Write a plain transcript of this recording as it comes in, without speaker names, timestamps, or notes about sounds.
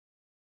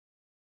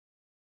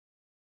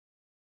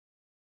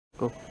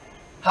Go.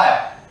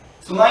 Hi,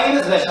 so my name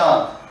is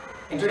Vaishant,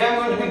 and today I'm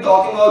going to be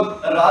talking about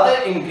a rather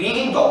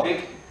intriguing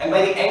topic, and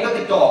by the end of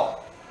the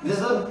talk, this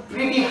is a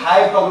pretty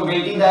high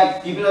probability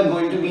that people are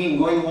going to be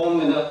going home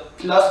with a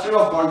cluster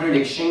of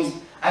contradictions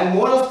and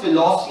more of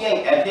philosophy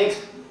and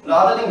ethics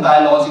rather than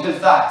biological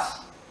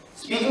facts.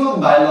 Speaking of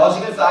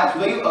biological facts,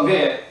 were you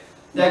aware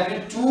that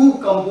the two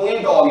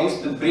component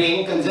organs, the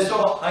brain, consists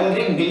of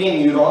 100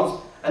 billion neurons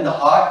and the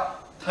heart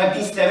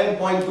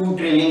 37.2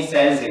 trillion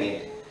cells in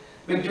it?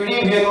 But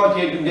today we are not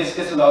here to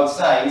discuss about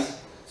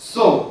science.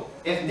 So,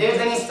 if there's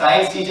any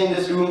science teacher in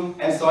this room,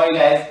 and sorry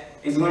guys,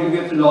 it's going to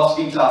be a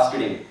philosophy class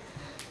today.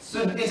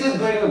 So this is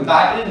going to be a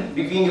battle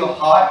between your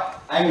heart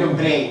and your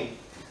brain.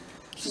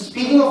 So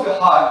speaking of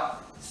your heart,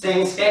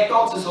 since TED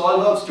Talks is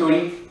all about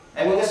story,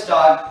 I'm going to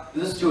start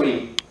with a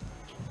story.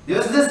 There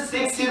was this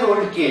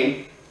 6-year-old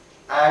kid,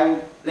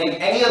 and like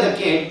any other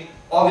kid,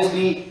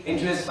 obviously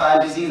into his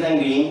fantasies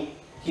and dream,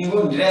 he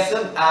would dress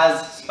up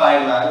as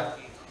Spider-Man.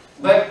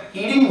 But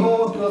he didn't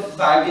go to a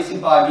fantasy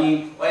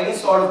party or any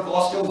sort of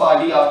costume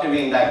party after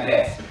wearing that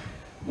dress.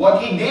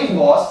 What he did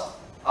was,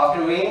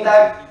 after wearing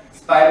that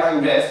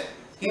Spider-Man dress,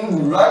 he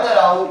would run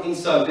around in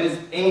circles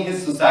in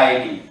his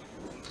society.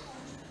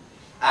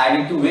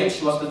 Added to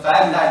which was the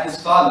fact that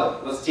his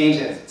father was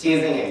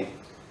chasing him.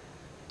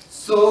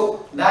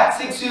 So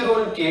that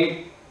 6-year-old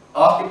kid,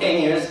 after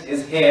 10 years,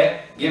 is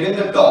here giving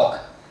the talk.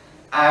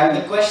 And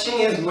the question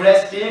is, would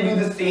I still do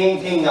the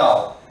same thing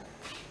now?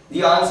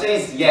 The answer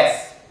is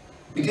yes.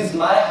 Because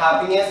my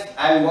happiness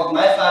and what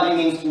my family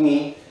means to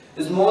me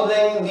is more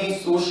than the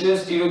social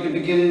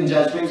stereotypical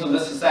judgments of the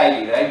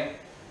society, right?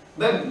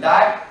 But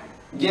that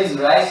gives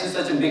rise to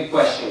such a big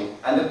question.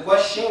 And the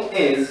question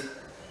is,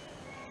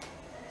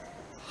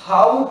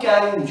 how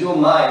can your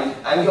mind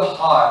and your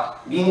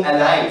heart be in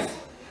alliance?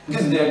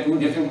 Because they are two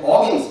different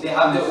organs, they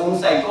have their own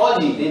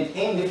psychology, they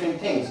think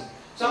different things.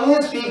 So I'm going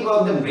to speak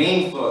about the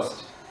brain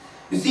first.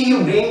 You see,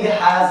 your brain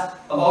has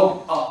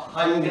about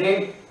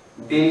 100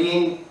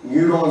 billion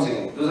neurons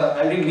in it. Those are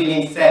 100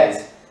 billion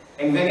cells.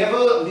 And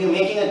whenever we are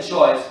making a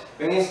choice,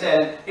 when you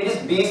say, it is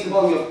based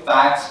upon your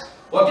facts,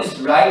 what is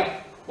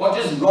right, what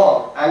is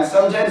wrong. And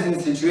sometimes in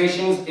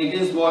situations, it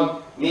is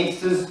what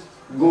makes us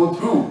go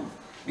through.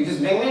 Because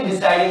when we are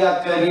deciding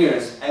our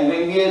careers and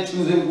when we are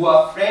choosing who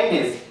our friend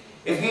is,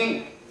 if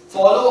we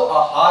follow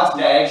our heart's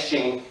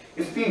direction,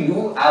 if we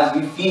do as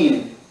we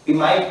feel, we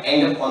might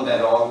end up on the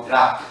wrong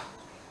track.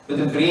 But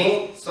the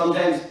brain,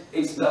 sometimes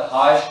it's the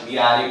harsh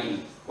reality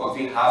what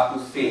we have to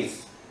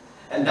face,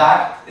 and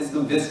that is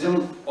the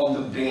wisdom of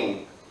the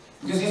brain.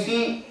 Because you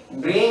see,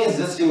 brain is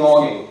just an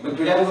organ, but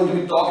today I'm going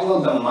to be talking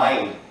about the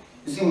mind.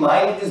 You see,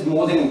 mind is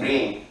more than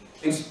brain.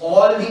 It's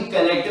all the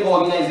collective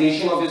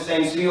organization of your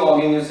sensory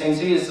organ, your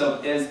sensory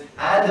receptors,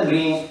 and the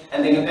brain,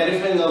 and then your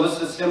peripheral nervous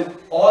system.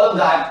 All of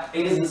that,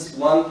 it is this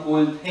one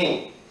whole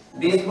thing,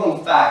 based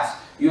on facts,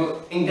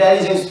 your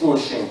intelligence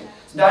quotient.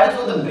 So that is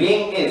what the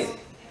brain is.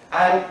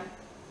 And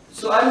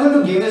so I'm going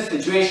to give you a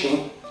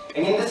situation.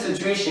 And in this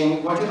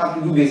situation, what you have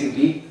to do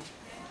basically,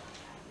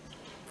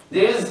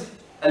 there is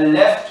a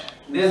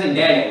dead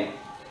end,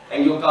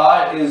 and your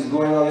car is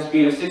going on a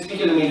speed of 60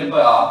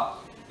 km/h.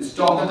 You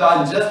stop the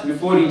car just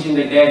before reaching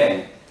the dead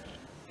end.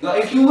 Now,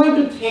 if you were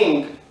to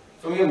think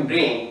from your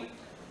brain,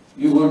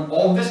 you would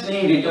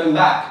obviously return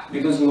back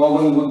because no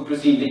one would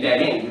proceed the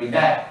dead end, you will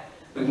die.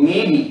 But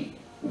maybe,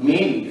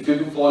 if you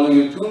were to follow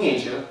your true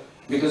nature,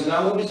 because now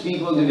I'm going to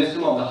speak about the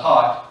wisdom of the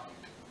heart,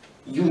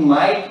 you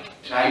might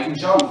try to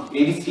jump,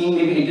 maybe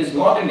it is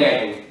not a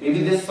dead end,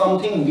 maybe there's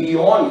something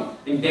beyond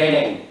the dead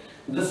end,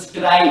 the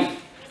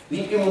strife,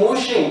 the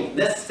emotion,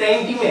 the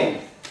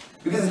sentiment,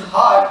 because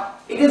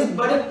heart, it is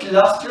but a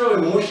cluster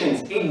of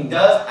emotions, it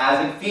does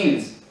as it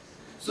feels.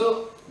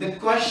 So the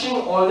question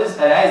always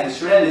arises,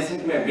 should I listen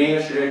to my brain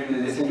or should I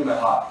listen to my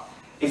heart?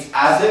 It's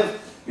as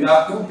if you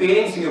have two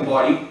parents in your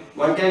body,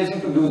 one tells you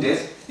to do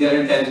this, the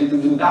other tells you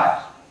to do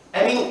that.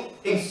 I mean,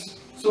 it's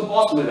so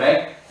possible,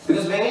 right?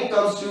 Because when it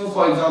comes to,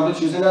 for example,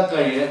 choosing a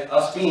career,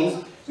 our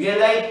streams, we are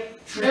like,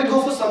 should I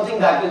go for something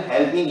that will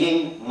help me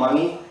gain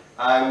money?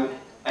 And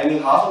I mean,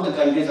 half of the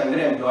country is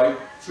underemployed.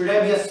 Should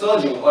I be a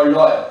surgeon or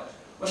lawyer?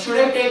 Or should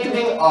I try to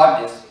be an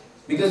artist?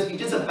 Because it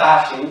is a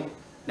passion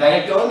that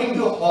I turned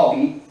into a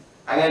hobby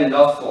and I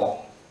love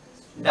for.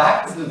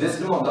 That is the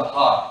wisdom of the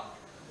heart.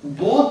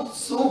 Both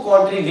so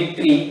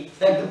contradictory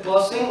that the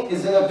person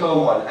is in a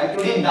turmoil. And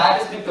today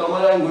that is the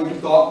turmoil I am going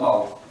to talk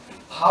about.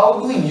 How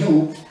do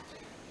you,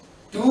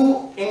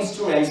 two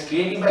instruments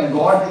created by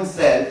God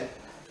himself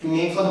to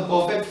make for the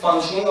perfect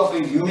functioning of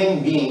a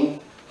human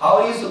being,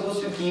 how are you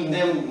supposed to keep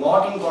them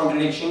not in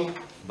contradiction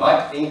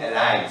but in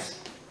alliance?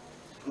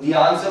 The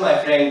answer,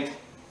 my friend,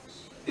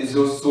 is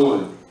your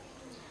soul.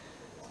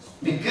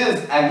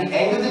 Because at the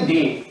end of the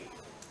day,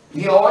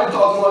 we are all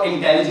talking about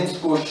intelligence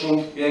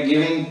quotient, we are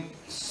giving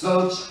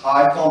such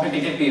hard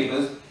competitive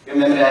papers, we are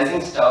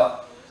memorizing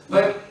stuff,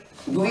 but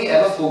do we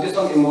ever focus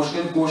on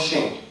emotional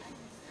quotient?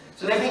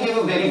 So let me give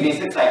you very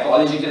basic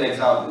psychological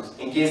examples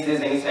in case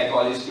there's any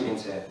psychology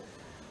students here.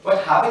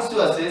 What happens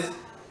to us is,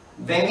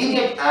 when we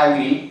get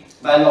angry,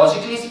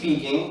 biologically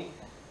speaking,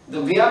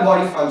 the way our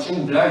body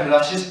functions, blood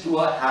rushes to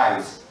our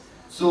hands.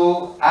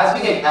 So as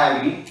we get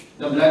angry,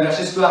 the blood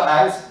rushes to our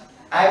hands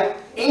and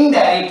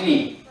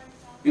indirectly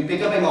we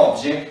pick up an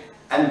object,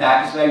 and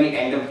that is why we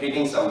end up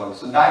hitting someone.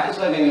 So that is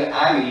why when you're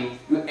angry,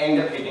 you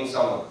end up hitting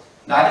someone.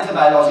 That is a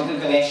biological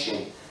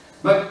connection.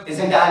 But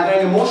isn't anger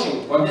an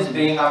emotion? What does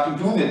brain have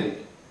to do with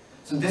it?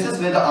 So this is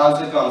where the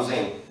answer comes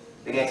in.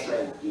 The next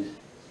slide, please.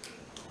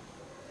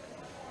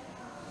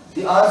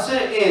 The answer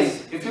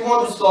is, if you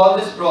want to solve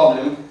this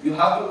problem, you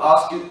have to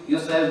ask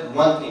yourself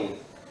one thing.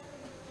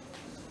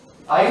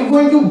 Are you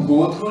going to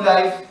go through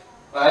life,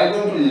 or are you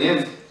going to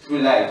live through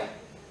life?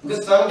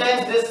 Because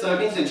sometimes there's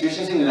certain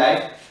situations in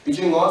life which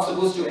you're not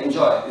supposed to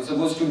enjoy, you're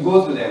supposed to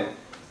go through them.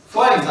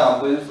 For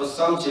example, for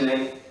some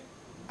children,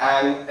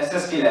 an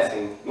SSK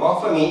lesson,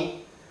 not for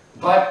me,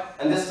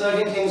 and there's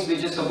certain things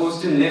which you're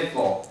supposed to live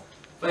for.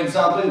 For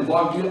example,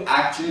 what do you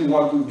actually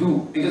want to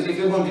do? Because if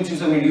you're going to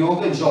choose a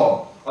mediocre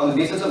job on the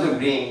basis of your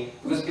brain,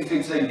 because if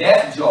it's a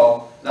desk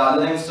job,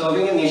 rather than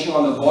serving a nation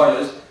on the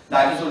borders,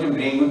 that is what your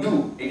brain would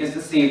do. It is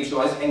the safe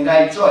choice and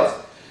right choice.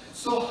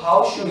 So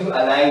how should you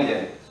align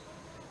them?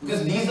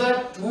 Because these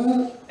are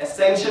two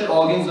essential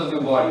organs of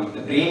your body,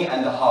 the brain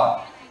and the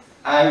heart.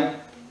 And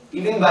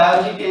even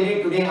biology till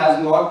date today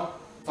has not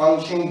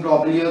functioned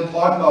properly or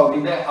thought about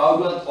it, that how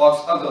do our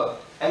thoughts occur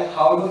and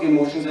how do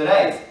emotions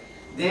arise.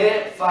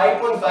 There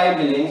 5.5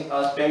 billion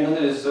are spent on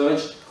the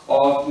research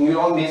of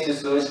neuron-based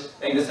research,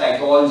 like the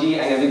psychology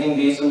and everything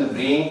based on the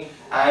brain,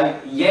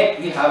 and yet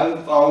we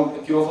haven't found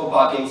a cure for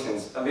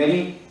Parkinson's, a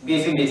very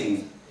basic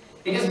disease.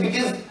 It is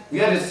because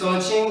we are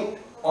researching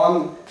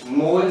on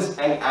moles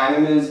and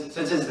animals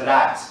such as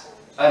rats.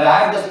 A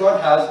rat does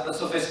not have a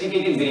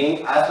sophisticated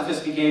brain as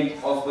sophisticated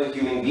of a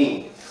human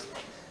being.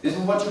 This is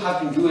what you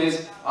have to do,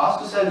 is ask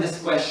yourself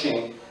this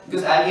question,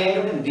 because at the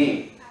end of the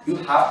day, you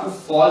have to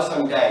fall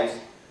sometimes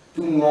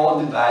to know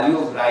the value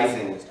of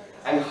rising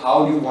and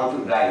how do you want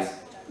to rise.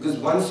 Because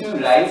once you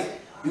rise,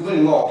 you will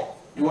know.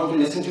 You want to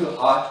listen to your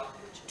heart,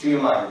 to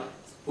your mind.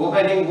 Hope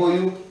I didn't bore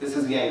you. This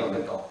is the end of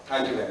the talk.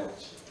 Thank you very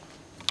much.